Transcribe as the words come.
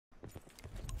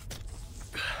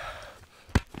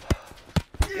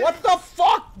What the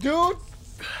fuck, dude?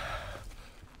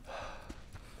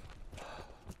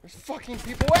 There's fucking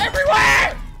people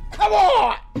everywhere! Come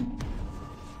on!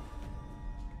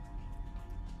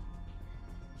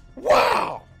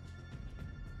 Wow!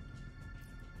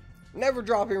 Never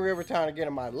dropping Rivertown again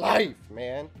in my life,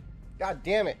 man. God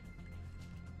damn it.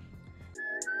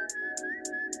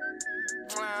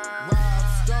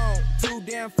 Stone, 2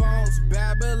 damn phones,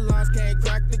 Babylons can't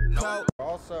crack the code.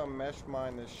 Also mesh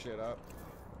mine this shit up.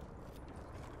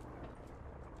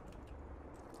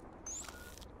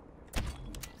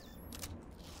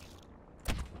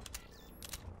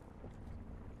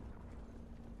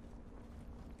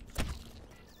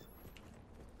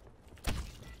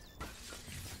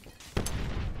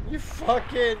 You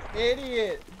fucking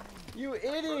idiot. You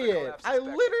idiot. I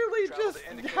literally just...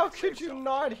 How could you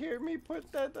not hear me put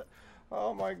that...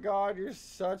 Oh my god, you're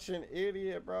such an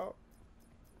idiot, bro.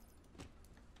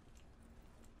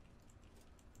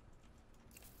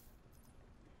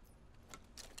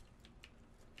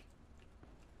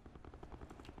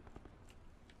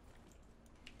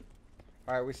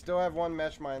 Alright, we still have one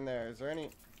mesh mine there. Is there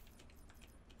any...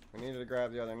 We needed to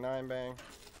grab the other 9 bang.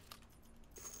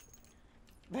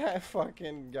 That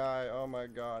fucking guy, oh my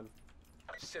god.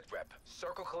 Sit rep.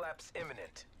 Circle collapse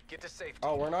imminent. Get to safety.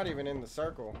 Oh, we're not even in the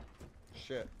circle.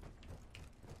 Shit.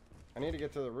 I need to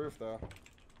get to the roof though.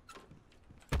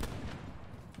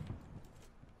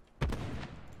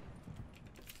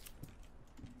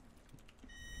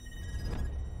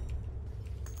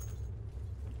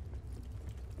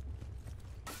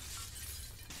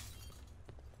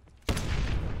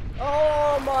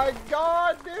 Oh my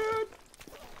god, dude!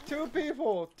 2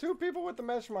 people. 2 people with the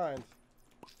mesh mines.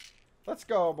 Let's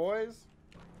go, boys.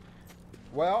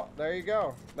 Well, there you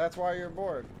go. That's why you're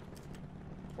bored.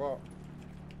 Well.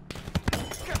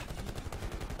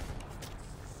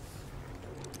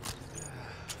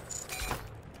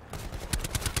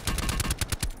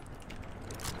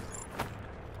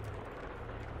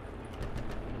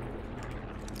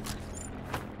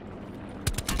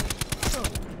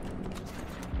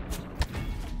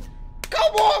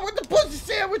 Come on with the pussy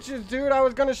sandwiches, dude. I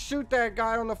was gonna shoot that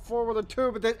guy on the floor with a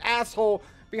tube, but that asshole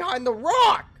behind the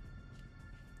rock.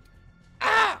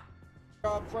 Ah!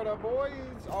 For the boys,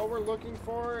 all we're looking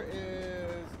for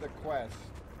is the quest.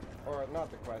 Or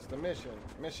not the quest, the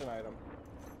mission item.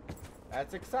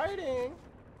 That's exciting.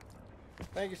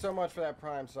 Thank you so much for that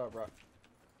prime sub, bro.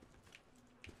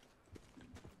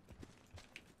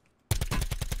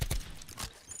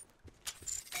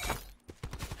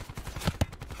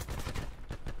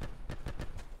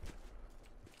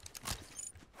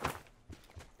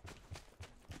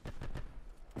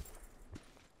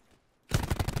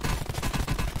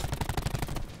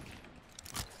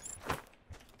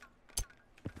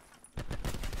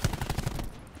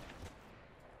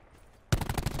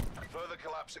 Further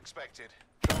collapse expected.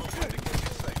 Travel to indicate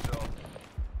safe zone.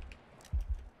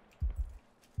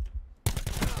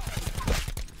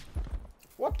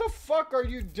 What the fuck are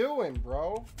you doing,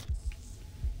 bro?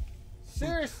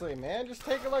 Seriously, man. Just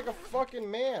take it like a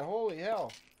fucking man. Holy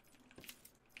hell.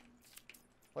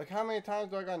 Like, how many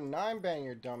times do I got 9 bang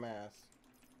your dumbass?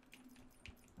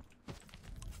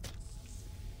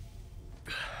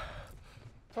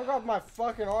 Took off my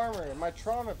fucking armor and my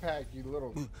trauma pack, you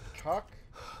little cuck.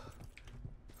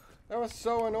 That was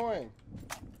so annoying.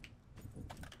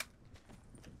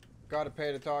 Gotta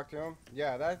pay to talk to him.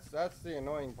 Yeah, that's the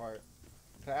annoying part.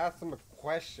 To ask them a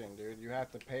question, dude, you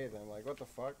have to pay them. Like, what the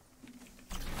fuck?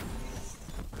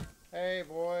 Hey,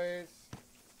 boys.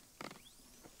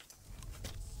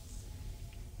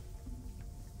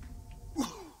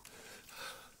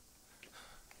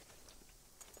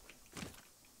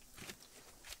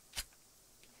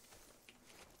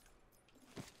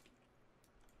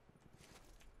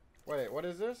 Wait, what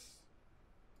is this?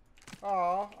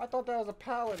 Aw, I thought that was a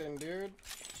paladin, dude.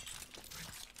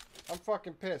 I'm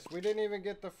fucking pissed. We didn't even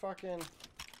get the fucking...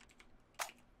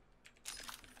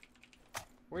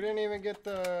 We didn't even get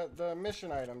the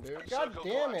mission item, dude. God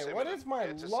damn it, what is my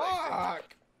lock?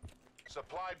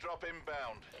 Supply drop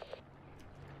inbound.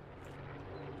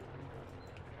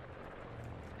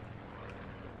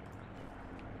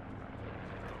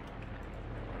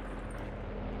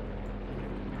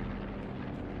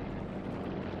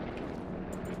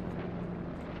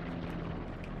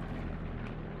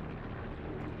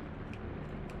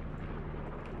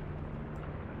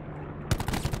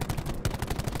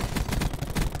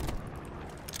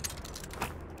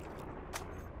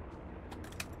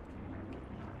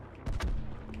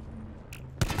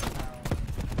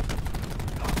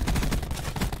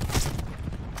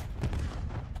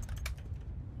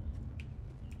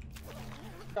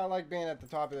 I like being at the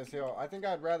top of this hill. I think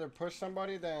I'd rather push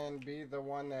somebody than be the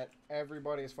one that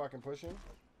everybody's fucking pushing.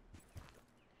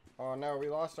 Oh no, we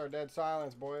lost our dead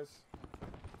silence, boys.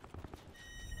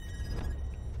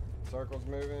 Circle's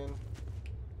moving.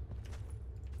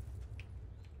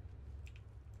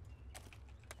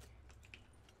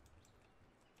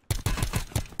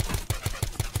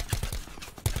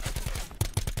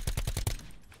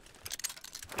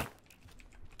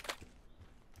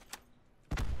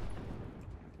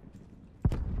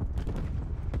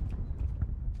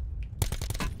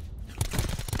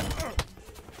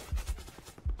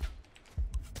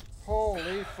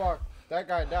 Holy fuck, that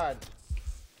guy died.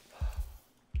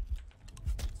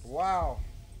 Wow.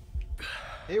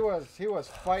 He was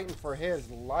fighting for his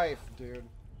life, dude.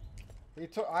 He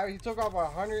took off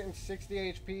 160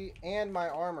 HP and my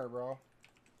armor, bro.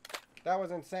 That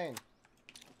was insane.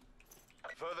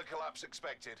 Further collapse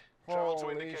expected. Travel to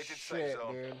Holy indicated safe shit,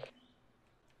 zone. dude.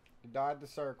 He died the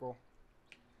circle.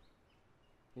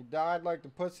 He died like the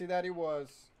pussy that he was.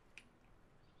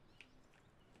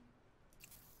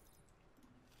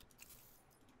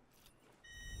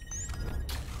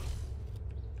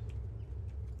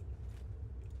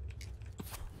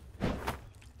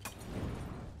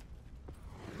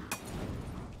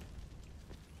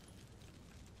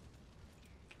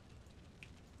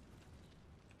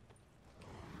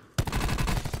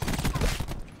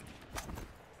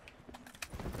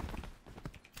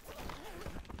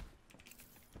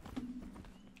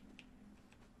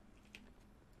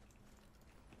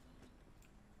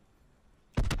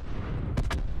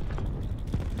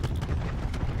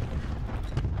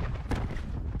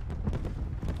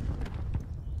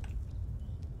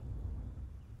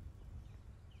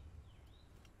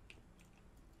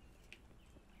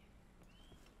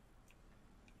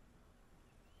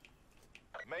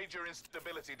 Major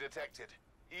instability detected.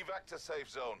 Evac to safe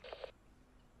zone.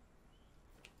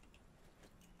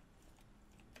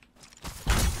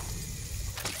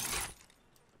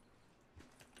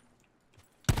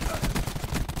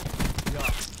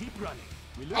 Keep running.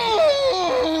 We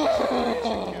Oh!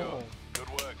 Good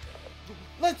work.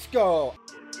 Let's go.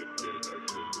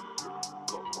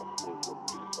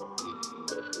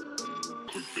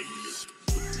 Continuous.